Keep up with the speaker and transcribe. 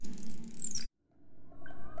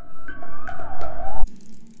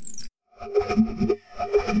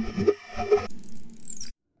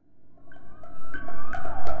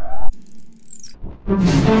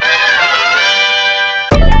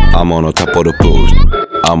on the top of the booth.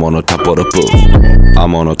 I'm on the top of the booth.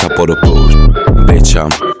 I'm on the top of the booth. Bitch, I'm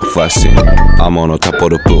fussing. I'm on the top of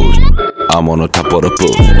the booth. I'm on the top of the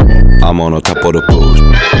booth. I'm on the top of the booth.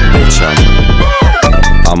 Bitch,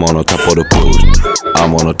 I'm on the top of the booth.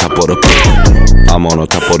 I'm on the top of the booth. I'm on the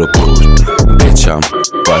top of the booth. Bitch, I'm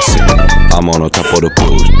fussing. I'm on the top of the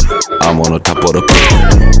booth. I'm on the top of the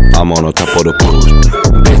booth. I'm on the top of the booth.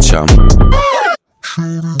 Bitch, I'm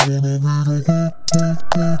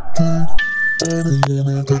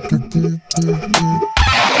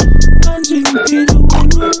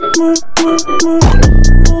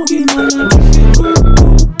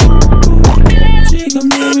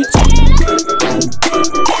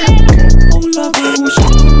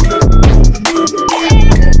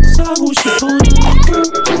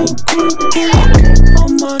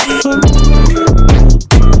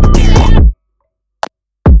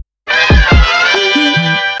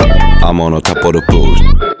I'm on the top of the booth.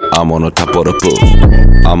 I'm on the top of the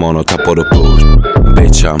booth. I'm on the top of the booth.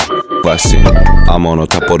 Bitch, I'm bustin'. I'm on the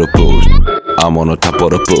top of the booth. I'm on the top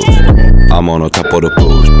of the booth. I'm on the top of the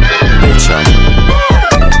booth. Bitch,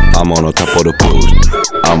 I'm on the top of the booth.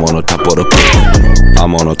 I'm on the top of the booth.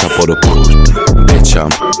 I'm on the top of the booth. Bitch,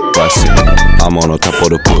 I'm bustin'. I'm on the top of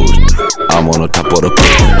the booth. I'm on the top of the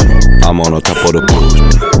booth. I'm on the top of the booth.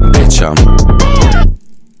 Bitch, I'm